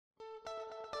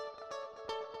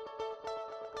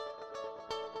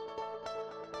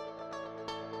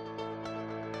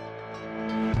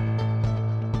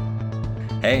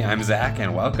Hey, I'm Zach,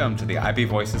 and welcome to the IB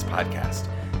Voices podcast.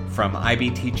 From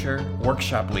IB teacher,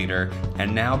 workshop leader,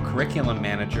 and now curriculum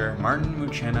manager, Martin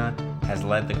Muchena has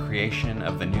led the creation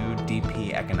of the new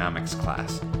DP Economics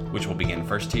class, which will begin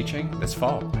first teaching this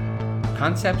fall.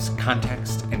 Concepts,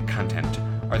 context, and content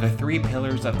are the three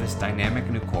pillars of this dynamic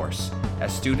new course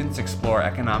as students explore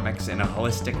economics in a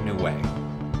holistic new way.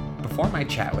 Before my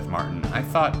chat with Martin, I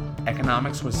thought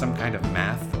economics was some kind of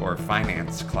math or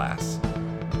finance class.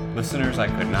 Listeners, I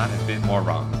could not have been more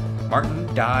wrong. Martin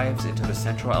dives into the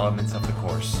central elements of the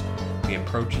course, the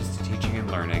approaches to teaching and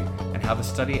learning, and how the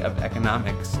study of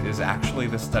economics is actually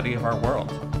the study of our world.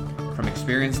 From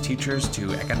experienced teachers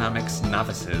to economics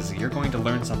novices, you're going to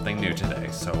learn something new today,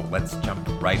 so let's jump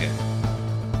right in.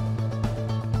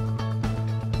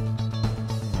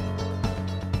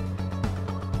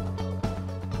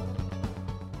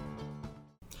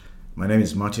 My name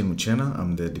is Martin Muchena.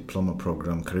 I'm the Diploma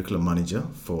Program Curriculum Manager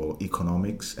for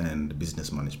Economics and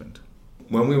Business Management.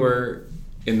 When we were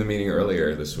in the meeting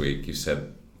earlier this week, you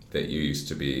said that you used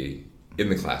to be in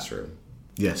the classroom.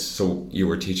 Yes. So you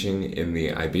were teaching in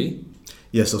the IB?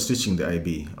 Yes, I was teaching the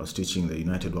IB. I was teaching the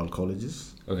United World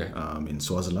Colleges in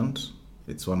Swaziland.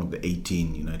 It's one of the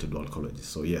 18 United World Colleges.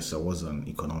 So yes, I was an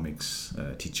economics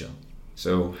teacher.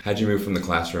 So how'd you move from the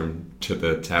classroom to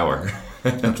the tower?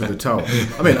 To the tower.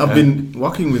 I mean, I've been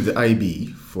working with the IB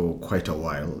for quite a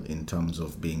while in terms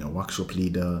of being a workshop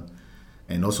leader,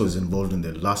 and also is involved in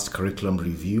the last curriculum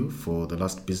review for the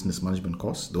last business management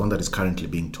course, the one that is currently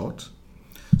being taught.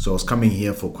 So I was coming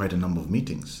here for quite a number of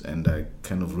meetings, and I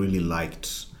kind of really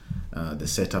liked the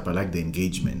setup. I liked the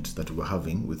engagement that we were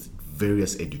having with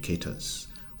various educators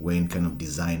when kind of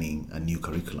designing a new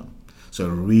curriculum. So I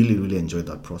really, really enjoyed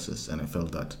that process, and I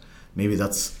felt that maybe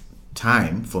that's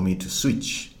time for me to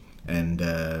switch and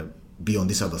be on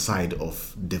this other side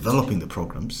of developing the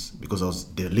programs, because I was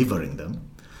delivering them.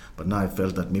 But now I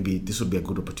felt that maybe this would be a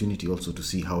good opportunity also to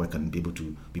see how I can be able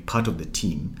to be part of the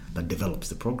team that develops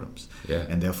the programs. Yeah.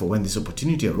 And therefore, when this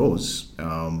opportunity arose,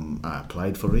 I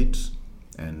applied for it,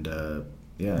 and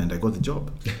and I got the job.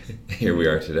 Here we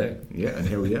are today. Yeah, and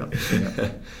here we are.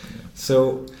 Yeah.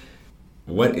 So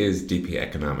what is DP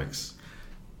Economics?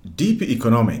 DP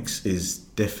Economics is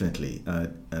definitely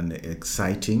an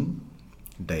exciting,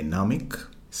 dynamic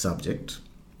subject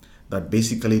that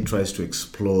basically tries to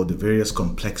explore the various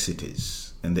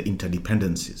complexities and the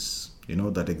interdependencies,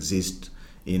 that exist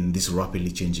in this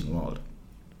rapidly changing world.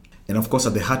 And of course,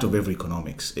 at the heart of every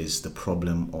economics is the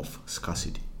problem of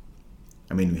scarcity.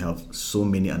 I mean, we have so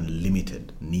many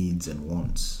unlimited needs and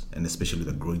wants, and especially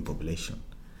the growing population.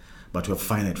 But we have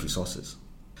finite resources.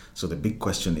 So the big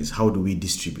question is, how do we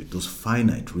distribute those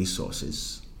finite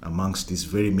resources amongst these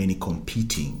very many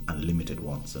competing unlimited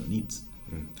wants and needs?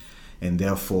 And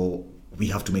therefore, we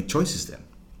have to make choices then.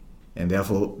 And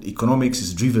therefore, economics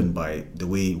is driven by the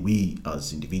way we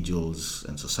as individuals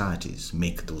and societies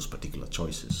make those particular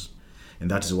choices.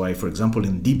 And that is why, for example,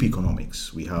 in deep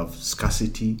economics, we have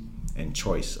scarcity and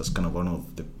choice as kind of one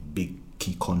of the big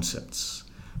key concepts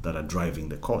that are driving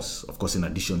the course. Of course, in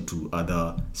addition to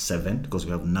other 7, because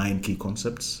we have 9 key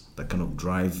concepts that kind of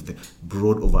drive the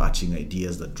broad overarching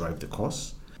ideas that drive the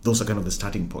course. Those are kind of the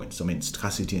starting points. I mean,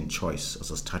 scarcity and choice as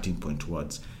a starting point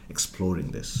towards exploring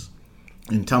this.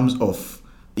 In terms of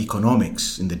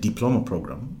economics in the diploma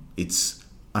program, it's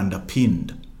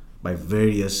underpinned by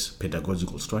various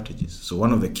pedagogical strategies. So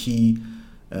one of the key,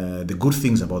 the good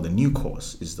things about the new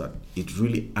course is that it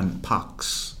really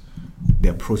unpacks the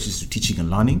approaches to teaching and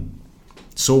learning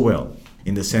so well,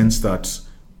 in the sense that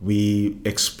we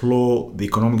explore the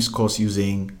economics course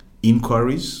using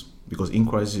inquiries, because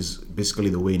inquiries is basically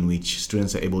the way in which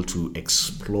students are able to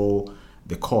explore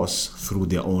the course through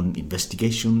their own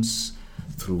investigations,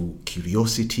 through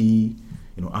curiosity,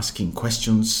 asking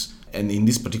questions. And in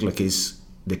this particular case,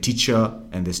 the teacher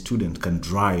and the student can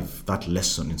drive that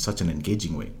lesson in such an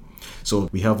engaging way. So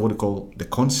we have what we call the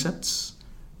concepts,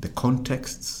 the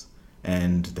contexts,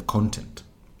 and the content.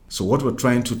 So what we're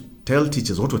trying to tell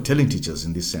teachers, what we're telling teachers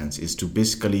in this sense is to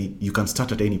basically, you can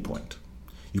start at any point.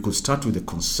 You could start with the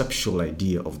conceptual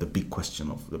idea of the big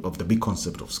question of the big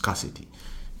concept of scarcity,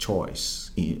 choice,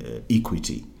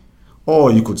 equity.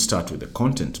 Or you could start with the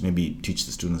content, maybe teach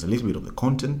the students a little bit of the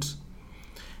content,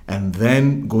 and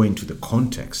then go into the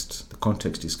context. The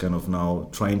context is kind of now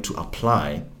trying to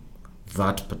apply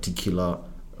that particular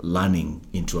learning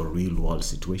into a real world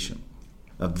situation.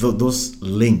 Those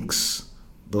links,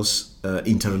 those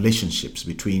interrelationships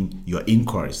between your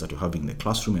inquiries that you're having in the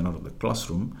classroom and out of the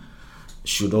classroom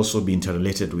should also be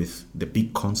interrelated with the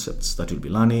big concepts that you'll be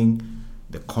learning,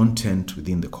 the content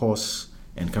within the course,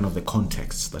 and kind of the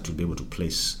context that you'll be able to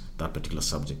place that particular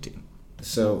subject in.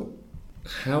 So,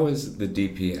 how is the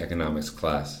DP economics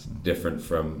class different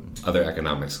from other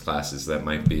economics classes that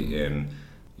might be in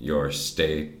your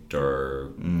state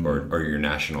or your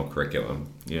national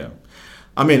curriculum? Yeah.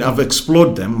 I mean, I've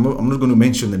explored them. I'm not going to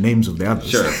mention the names of the others.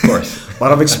 Sure, of course.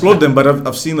 But I've explored them, but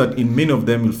I've seen that in many of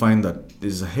them you'll find that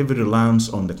there's a heavy reliance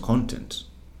on the content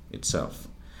itself.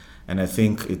 And I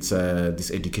think it's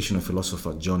this educational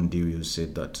philosopher, John Dewey, who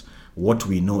said that what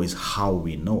we know is how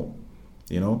we know,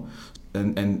 you know?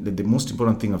 And the most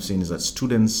important thing I've seen is that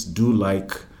students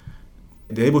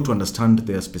they're able to understand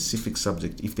their specific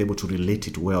subject if they're able to relate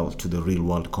it well to the real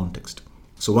world context.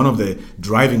 So one of the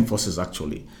driving forces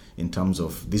actually in terms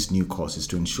of this new course is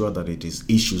to ensure that it is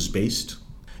issues based,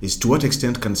 is to what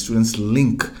extent can students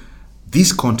link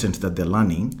this content that they're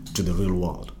learning to the real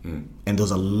world. And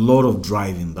there's a lot of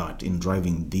drive in that, in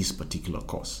driving this particular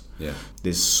course. Yeah.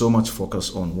 There's so much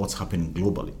focus on what's happening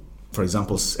globally. For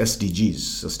example, SDGs,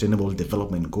 Sustainable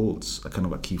Development Goals, are kind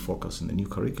of a key focus in the new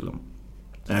curriculum.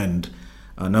 And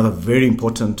another very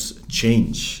important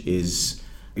change is,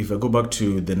 if I go back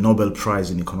to the Nobel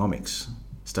Prize in Economics,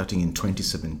 starting in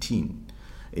 2017,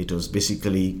 it was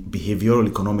basically behavioral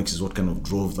economics is what kind of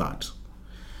drove that.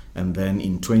 And then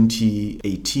in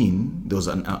 2018, there was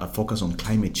a focus on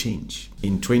climate change.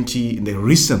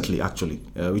 Recently, actually,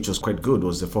 which was quite good,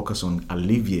 was the focus on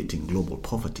alleviating global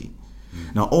poverty.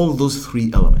 Now, all those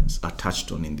three elements are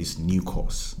touched on in this new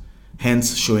course,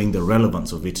 hence showing the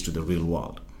relevance of it to the real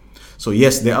world. So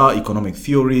yes, there are economic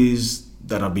theories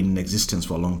that have been in existence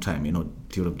for a long time,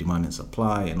 theory of demand and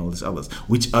supply and all these others,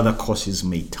 which other courses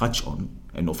may touch on,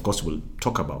 and of course we'll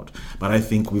talk about. But I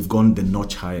think we've gone the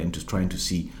notch higher into trying to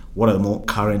see what are the more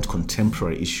current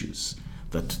contemporary issues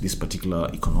that this particular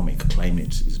economic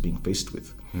climate is being faced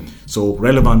with. So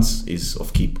relevance is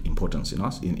of key importance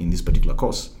in this particular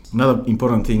course. Another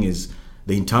important thing is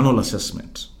the internal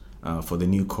assessment for the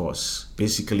new course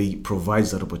basically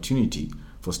provides that opportunity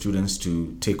for students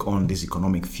to take on these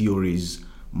economic theories,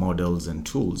 models, and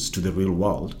tools to the real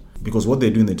world. Because what they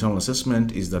do in the internal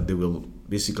assessment is that they will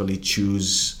basically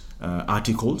choose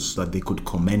articles that they could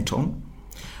comment on.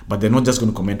 But they're not just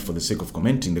going to comment for the sake of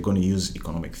commenting. They're going to use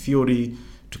economic theory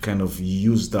to kind of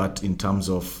use that in terms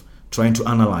of trying to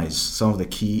analyze some of the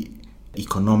key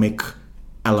economic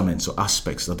elements or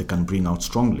aspects that they can bring out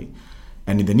strongly.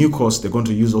 And in the new course, they're going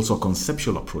to use also a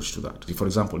conceptual approach to that. For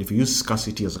example, if you use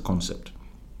scarcity as a concept,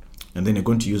 and then you're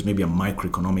going to use maybe a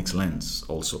microeconomics lens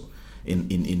also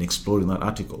in exploring that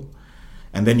article,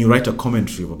 and then you write a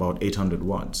commentary of about 800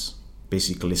 words,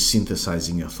 basically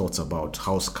synthesizing your thoughts about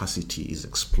how scarcity is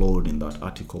explored in that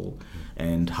article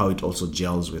and how it also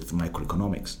gels with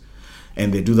microeconomics.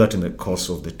 And they do that in the course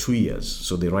of the 2 years.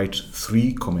 So they write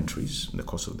 3 commentaries in the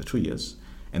course of the 2 years,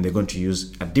 and they're going to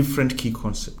use a different key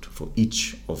concept for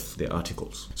each of their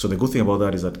articles. So the good thing about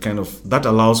that is that that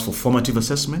allows for formative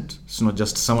assessment. It's not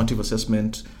just summative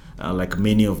assessment like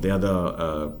many of the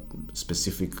other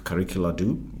specific curricula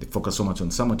do. They focus so much on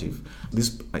summative.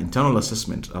 This internal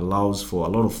assessment allows for a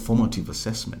lot of formative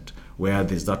assessment where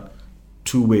there's that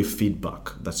two-way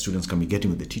feedback that students can be getting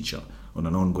with the teacher on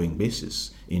an ongoing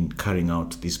basis in carrying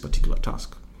out this particular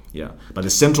task. Yeah. But the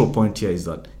central point here is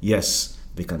that, yes,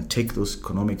 they can take those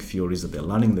economic theories that they're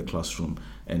learning in the classroom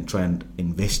and try and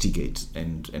investigate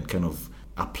and kind of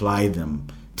apply them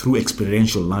through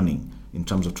experiential learning in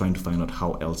terms of trying to find out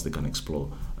how else they can explore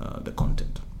the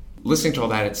content. Listening to all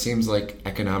that, it seems like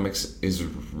economics is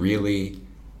really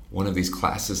one of these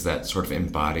classes that sort of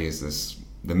embodies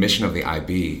the mission of the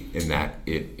IB, in that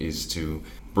it is to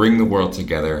bring the world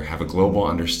together, have a global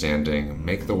understanding,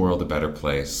 make the world a better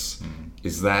place. Mm-hmm.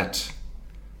 Is that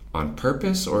on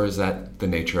purpose, or is that the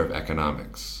nature of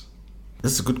economics?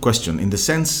 That's a good question. In the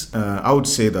sense, I would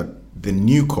say that the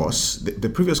new course, the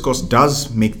previous course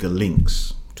does make the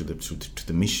links to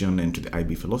the mission and to the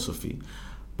IB philosophy,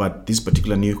 but this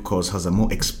particular new course has a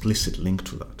more explicit link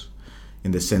to that,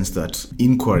 in the sense that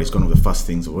inquiry is one of the first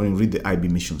things. When you read the IB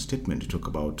mission statement, you talk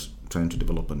about trying to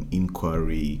develop an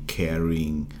inquiry,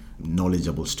 caring,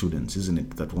 knowledgeable students, isn't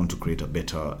it, that want to create a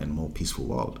better and more peaceful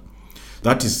world.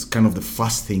 That is kind of the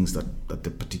first things that the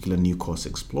particular new course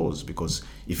explores, because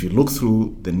if you look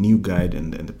through the new guide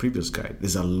and the previous guide,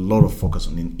 there's a lot of focus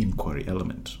on an inquiry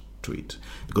element to it,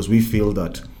 because we feel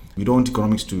that we don't want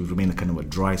economics to remain a kind of a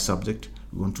dry subject.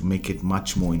 We want to make it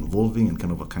much more involving and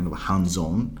kind of a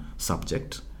hands-on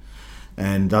subject.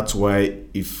 And that's why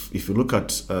if you look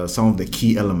at some of the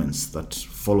key elements that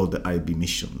follow the IB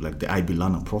mission, like the IB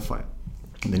learner profile,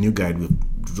 in the new guide,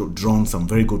 we've drawn some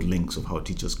very good links of how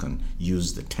teachers can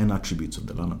use the 10 attributes of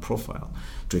the learner profile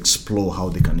to explore how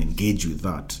they can engage with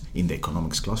that in the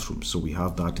economics classroom. So we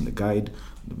have that in the guide.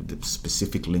 the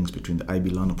specific links between the IB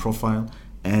learner profile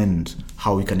and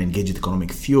how we can engage with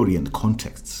economic theory and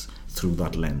contexts through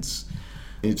that lens.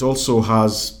 It also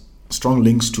has strong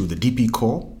links to the DP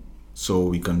core, so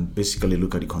we can basically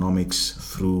look at economics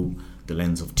through the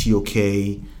lens of TOK,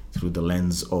 through the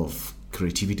lens of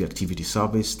creativity activity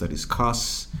service, that is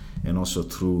CAS, and also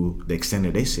through the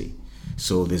extended essay.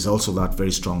 So there's also that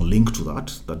very strong link to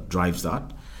that drives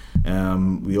that.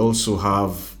 We also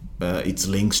have its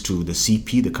links to the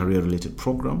CP, the career-related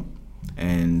program,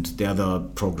 and the other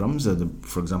programs,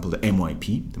 for example, the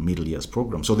MYP, the middle years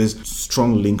program. So there's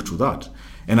strong link to that.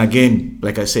 And again,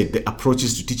 like I said, the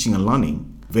approaches to teaching and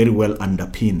learning very well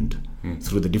underpinned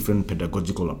through the different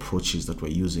pedagogical approaches that we're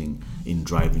using in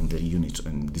driving the unit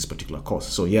in this particular course.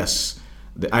 So yes,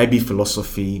 the IB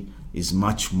philosophy is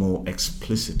much more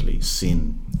explicitly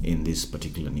seen in this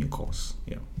particular new course.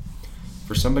 Yeah.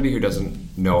 For somebody who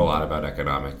doesn't know a lot about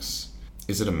economics,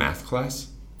 is it a math class?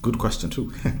 Good question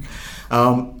too.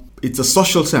 It's a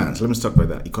social science. Let me start by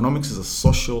that. Economics is a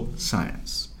social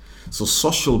science. So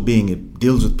social being, it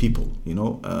deals with people,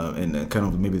 and kind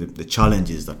of maybe the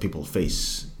challenges that people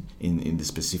face in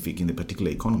the particular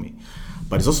economy.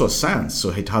 But it's also a science,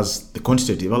 so it has the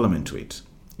quantitative element to it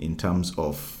in terms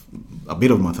of a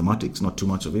bit of mathematics, not too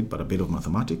much of it, but a bit of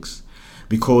mathematics.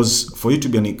 Because for you to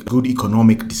be a good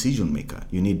economic decision maker,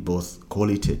 you need both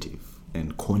qualitative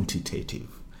and quantitative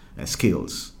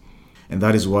skills. And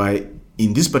that is why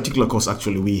in this particular course,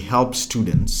 actually, we help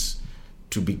students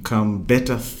to become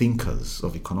better thinkers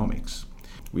of economics.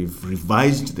 We've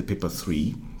revised the paper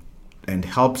 3 and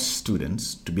helped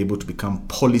students to be able to become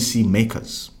policy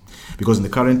makers. Because in the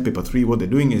current paper 3, what they're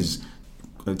doing is,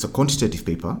 it's a quantitative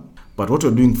paper, but what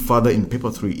we're doing further in paper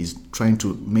 3 is trying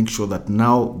to make sure that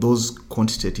now those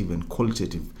quantitative and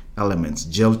qualitative elements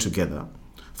gel together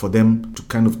for them to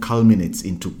kind of culminate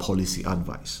into policy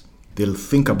advice. They'll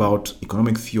think about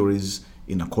economic theories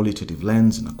in a qualitative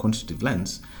lens, in a quantitative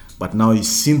lens, but now you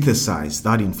synthesize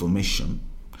that information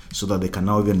so that they can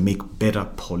now even make better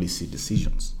policy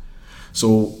decisions.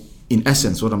 So in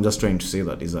essence, what I'm just trying to say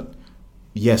is that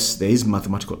yes, there is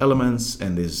mathematical elements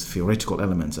and there's theoretical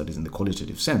elements that is in the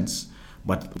qualitative sense,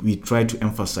 but we try to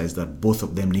emphasize that both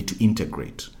of them need to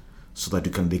integrate so that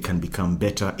they can become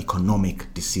better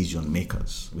economic decision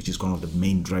makers, which is one of the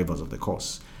main drivers of the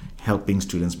course, helping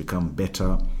students become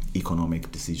better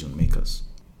economic decision makers.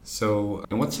 So,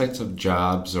 in what types of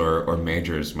jobs or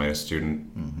majors might a student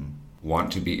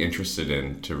want to be interested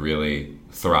in to really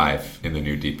thrive in the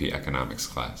new DP economics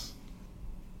class?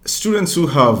 Students who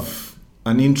have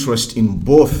an interest in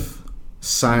both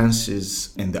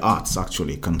sciences and the arts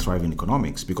actually can thrive in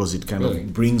economics because it kind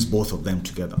of brings both of them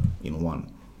together in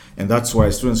one. And that's why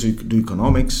students who do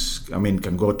economics,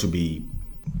 can go to be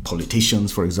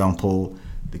politicians, for example.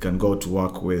 They can go to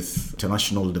work with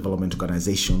international development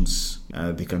organizations.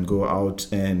 They can go out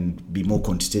and be more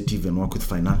quantitative and work with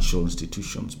financial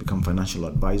institutions, become financial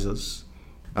advisors.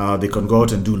 They can go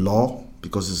out and do law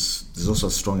because there's also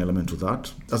a strong element to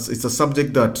that. It's a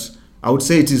subject that I would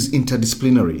say it is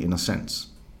interdisciplinary in a sense,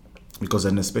 because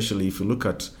then especially if you look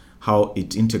at how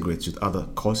it integrates with other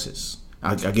courses,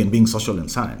 again, being social and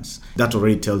science, that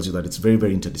already tells you that it's very,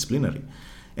 very interdisciplinary.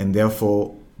 And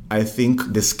therefore, I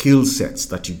think the skill sets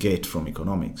that you get from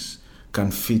economics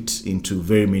can fit into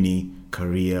very many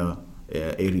career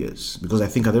areas. Because I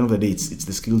think at the end of the day, it's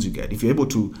the skills you get. If you're able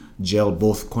to gel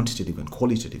both quantitative and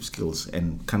qualitative skills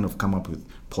and kind of come up with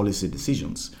policy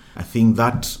decisions, I think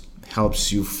that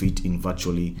helps you fit in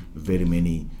virtually very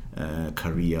many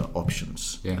career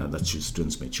options that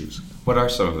students may choose. What are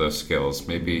some of those skills?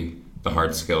 Maybe the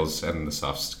hard skills and the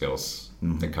soft skills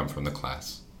that come from the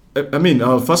class?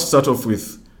 I'll first start off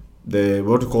with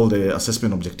what we call the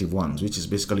assessment objective ones, which is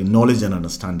basically knowledge and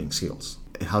understanding skills.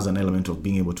 It has an element of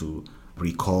being able to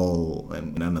recall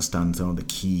and understand some of the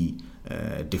key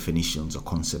definitions or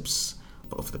concepts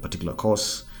of the particular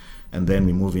course. And then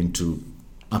we move into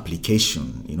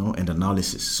application, and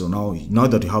analysis. So now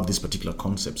that you have these particular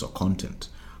concepts or content,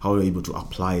 how are you able to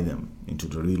apply them into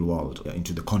the real world,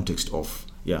 into the context of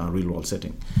a real world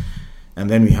setting? And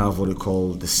then we have what we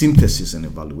call the synthesis and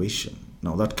evaluation.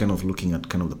 Now that kind of looking at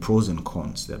kind of the pros and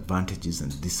cons, the advantages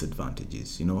and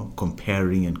disadvantages,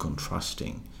 comparing and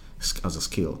contrasting as a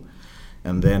skill.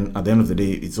 And then at the end of the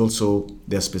day, it's also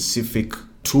their specific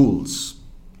tools.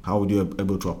 How would you be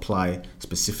able to apply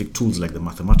specific tools like the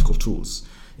mathematical tools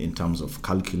in terms of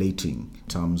calculating, in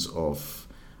terms of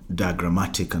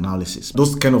diagrammatic analysis?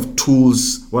 Those kind of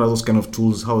tools, what are those kind of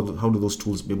tools? How do those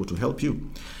tools be able to help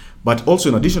you? But also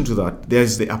in addition to that,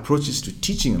 there's the approaches to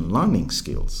teaching and learning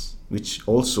skills, which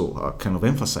also are kind of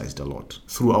emphasized a lot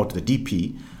throughout the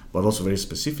DP, but also very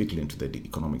specifically into the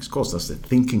economics course. That's the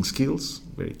thinking skills,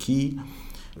 very key,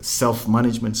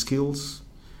 self-management skills,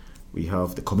 we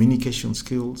have the communication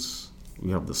skills,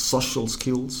 we have the social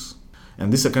skills,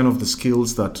 and these are kind of the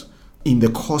skills that in the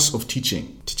course of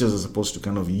teaching, teachers are supposed to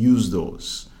kind of use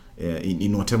those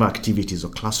in whatever activities or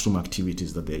classroom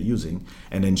activities that they're using,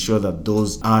 and ensure that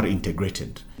those are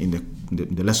integrated in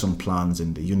the lesson plans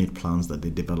and the unit plans that they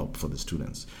develop for the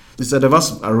students. It's a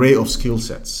diverse array of skill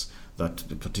sets that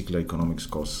the particular economics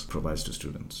course provides to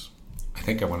students. I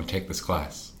think I want to take this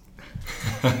class.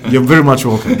 You're very much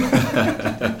welcome.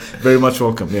 Very much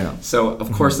welcome, yeah. So,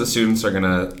 of course, the students are going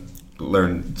to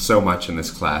learn so much in this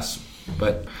class,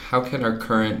 but how can our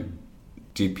current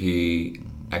DP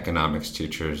economics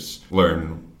teachers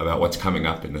learn about what's coming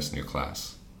up in this new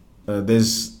class?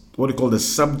 There's what we call the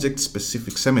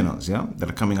subject-specific seminars, that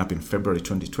are coming up in February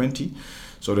 2020.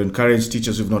 So to encourage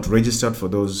teachers who've not registered for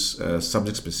those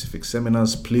subject-specific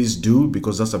seminars, please do,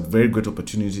 because that's a very great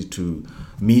opportunity to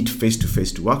meet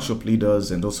face-to-face to workshop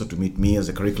leaders and also to meet me as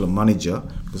a curriculum manager,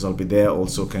 because I'll be there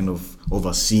also kind of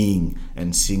overseeing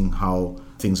and seeing how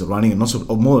things are running, and also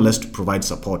more or less to provide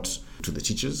support to the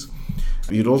teachers.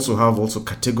 You'd also have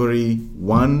Category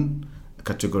 1,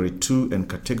 Category 2, and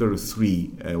Category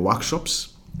 3 workshops.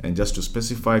 And just to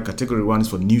specify, Category 1 is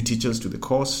for new teachers to the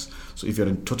course. So if you're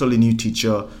a totally new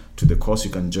teacher to the course,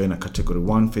 you can join a Category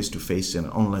 1 face-to-face and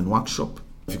online workshop.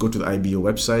 If you go to the IBO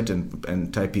website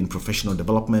and type in professional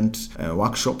development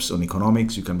workshops on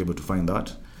economics, you can be able to find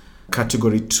that.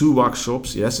 Category 2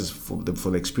 workshops, yes, is for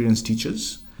the experienced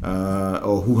teachers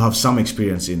or who have some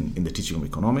experience in the teaching of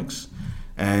economics.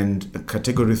 And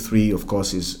Category 3, of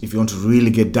course, is if you want to really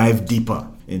dive deeper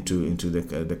into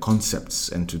the concepts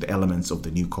and to the elements of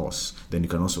the new course, then you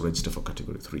can also register for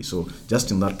Category 3. So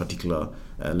just in that particular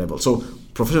level. So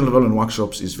professional development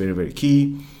workshops is very, very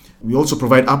key. We also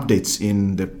provide updates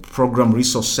in the Program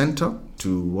Resource Center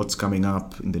to what's coming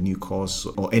up in the new course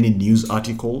or any news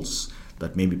articles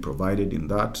that may be provided in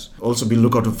that. Also be on the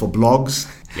lookout for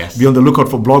blogs. Yes. Be on the lookout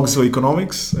for blogs for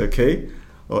economics, okay?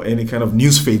 Or any kind of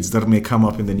news feeds that may come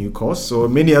up in the new course. So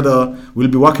we'll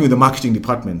be working with the marketing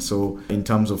department. So in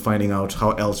terms of finding out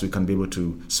how else we can be able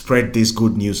to spread this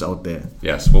good news out there.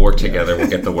 Yes, we'll work together, we'll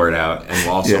get the word out, and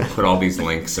we'll also put all these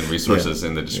links and resources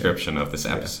in the description of this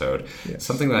episode.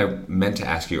 Something that I meant to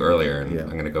ask you earlier, and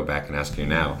I'm going to go back and ask you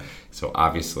now. So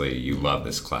obviously you love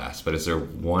this class, but is there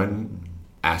one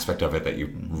aspect of it that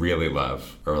you really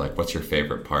love, or what's your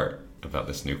favorite part about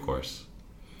this new course?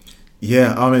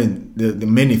 Yeah, I mean, the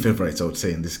many favorites I would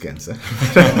say in this case.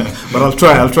 But I'll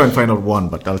try and find out one,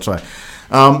 but I'll try.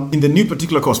 In the new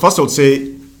particular course, first I would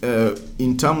say,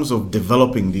 in terms of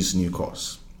developing this new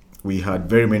course, we had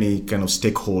very many kind of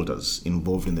stakeholders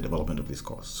involved in the development of this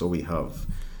course. So we have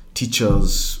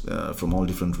teachers from all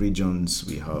different regions.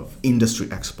 We have industry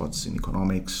experts in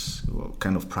economics who are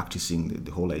kind of practicing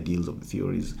the whole ideals of the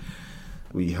theories.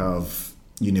 We have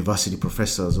university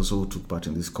professors also who took part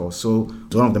in this course. So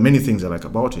one of the many things I like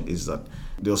about it is that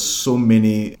there are so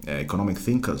many economic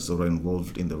thinkers that are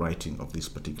involved in the writing of this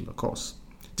particular course,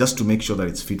 just to make sure that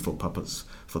it's fit for purpose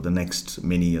for the next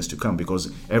many years to come,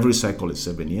 because every cycle is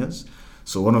 7 years.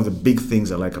 So one of the big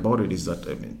things I like about it is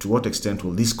that to what extent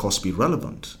will this course be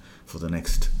relevant for the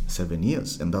next 7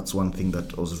 years? And that's one thing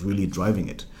that was really driving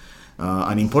it.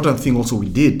 An important thing also we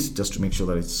did, just to make sure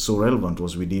that it's so relevant,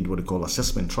 was we did what we call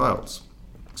assessment trials.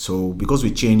 So because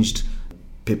we changed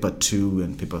paper 2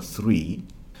 and paper 3,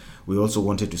 we also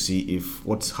wanted to see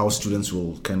how students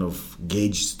will kind of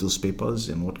gauge those papers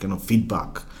and what kind of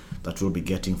feedback that we'll be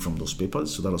getting from those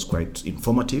papers. So that was quite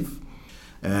informative.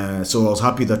 So I was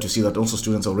happy to see that also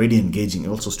students are already engaging.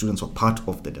 Also students were part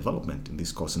of the development in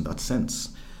this course in that sense.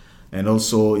 And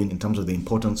also in terms of the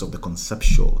importance of the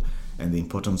conceptual and the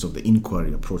importance of the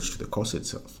inquiry approach to the course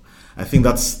itself. I think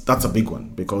that's a big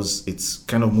one, because it's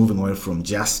kind of moving away from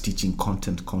just teaching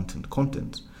content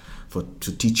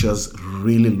to teachers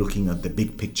really looking at the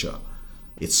big picture.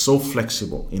 It's so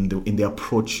flexible in the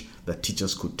approach that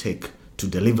teachers could take to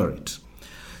deliver it.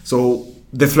 So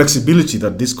the flexibility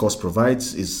that this course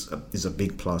provides is a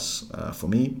big plus for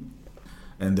me,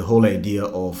 and the whole idea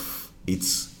of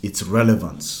its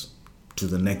relevance to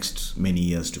the next many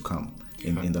years to come.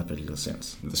 In that particular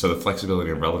sense. So the flexibility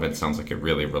and relevance sounds like it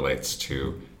really relates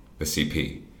to the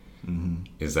CP. Mm-hmm.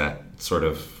 Is that sort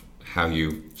of how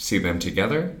you see them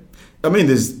together? I mean,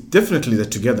 there's definitely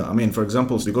that together. I mean, for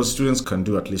example, because students can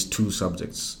do at least 2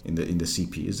 subjects in the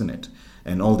CP, isn't it?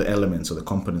 And all the elements or the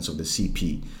components of the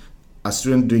CP. A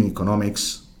student doing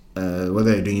economics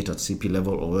whether you're doing it at CP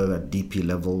level or whether at DP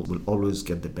level, will always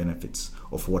get the benefits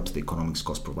of what the economics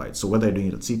course provides. So whether you're doing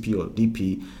it at CP or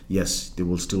DP, yes, they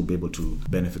will still be able to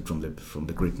benefit from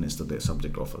the greatness that the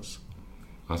subject offers.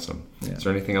 Awesome. Yeah. Is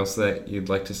there anything else that you'd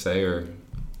like to say, or?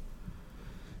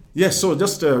 Yes, so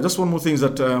just one more thing is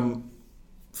that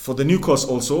for the new course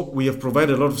also, we have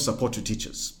provided a lot of support to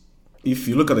teachers. If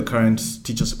you look at the current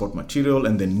teacher support material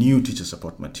and the new teacher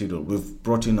support material, we've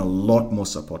brought in a lot more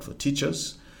support for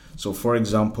teachers. So for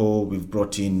example, we've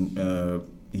brought in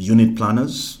unit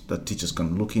planners that teachers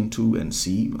can look into and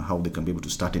see how they can be able to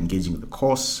start engaging with the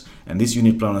course. And these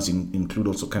unit planners include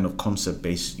also kind of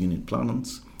concept-based unit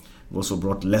planners. We've also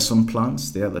brought lesson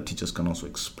plans there that teachers can also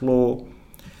explore.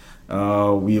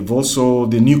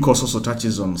 The new course also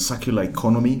touches on circular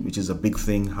economy, which is a big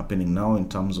thing happening now in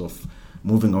terms of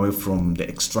moving away from the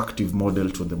extractive model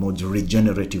to the more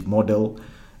regenerative model.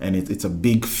 And it's a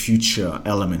big future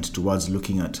element towards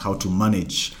looking at how to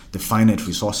manage the finite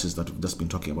resources that we've just been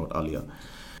talking about earlier.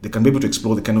 They can be able to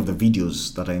explore the kind of the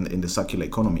videos that are in the circular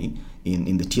economy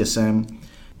in the TSM.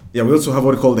 Yeah, we also have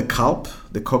what we call the CALP,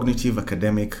 the Cognitive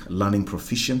Academic Learning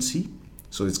Proficiency.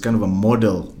 So it's kind of a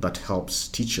model that helps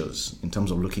teachers in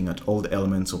terms of looking at all the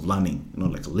elements of learning,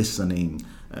 like listening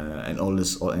and all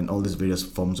these various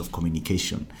forms of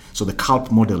communication. So the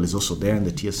CALP model is also there in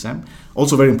the TSM.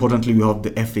 Also, very importantly, we have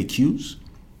the FAQs,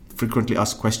 frequently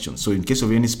asked questions. So in case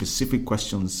of any specific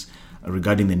questions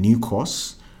regarding the new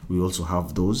course, we also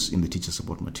have those in the teacher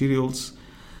support materials.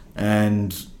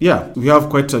 And yeah, we have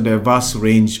quite a diverse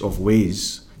range of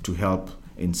ways to help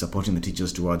in supporting the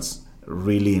teachers towards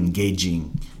really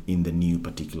engaging in the new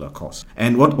particular course.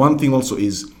 And one thing also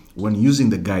is, when using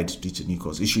the guide to teach a new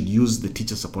course, you should use the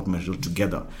teacher support material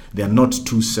together. They are not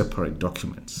two separate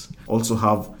documents. Also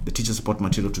have the teacher support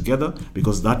material together,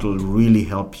 because that will really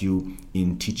help you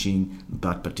in teaching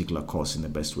that particular course in the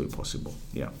best way possible.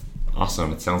 Yeah.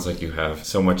 Awesome. It sounds like you have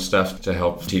so much stuff to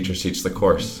help teachers teach the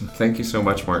course. Thank you so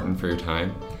much, Martin, for your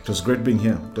time. It was great being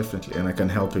here, definitely, and I can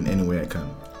help in any way I can.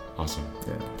 Awesome.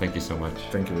 Yeah. Thank you so much.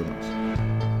 Thank you very much.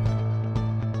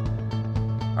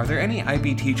 Are there any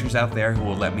IB teachers out there who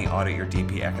will let me audit your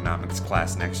DP Economics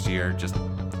class next year? Just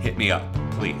hit me up,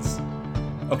 please.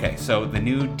 Okay, so the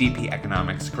new DP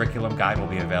Economics curriculum guide will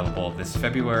be available this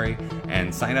February,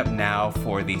 and sign up now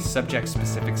for the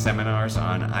subject-specific seminars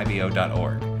on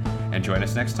IBO.org. And join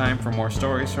us next time for more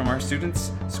stories from our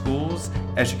students, schools,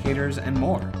 educators, and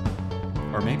more.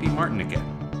 Or maybe Martin again.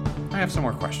 I have some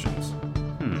more questions.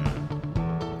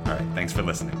 All right, thanks for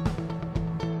listening.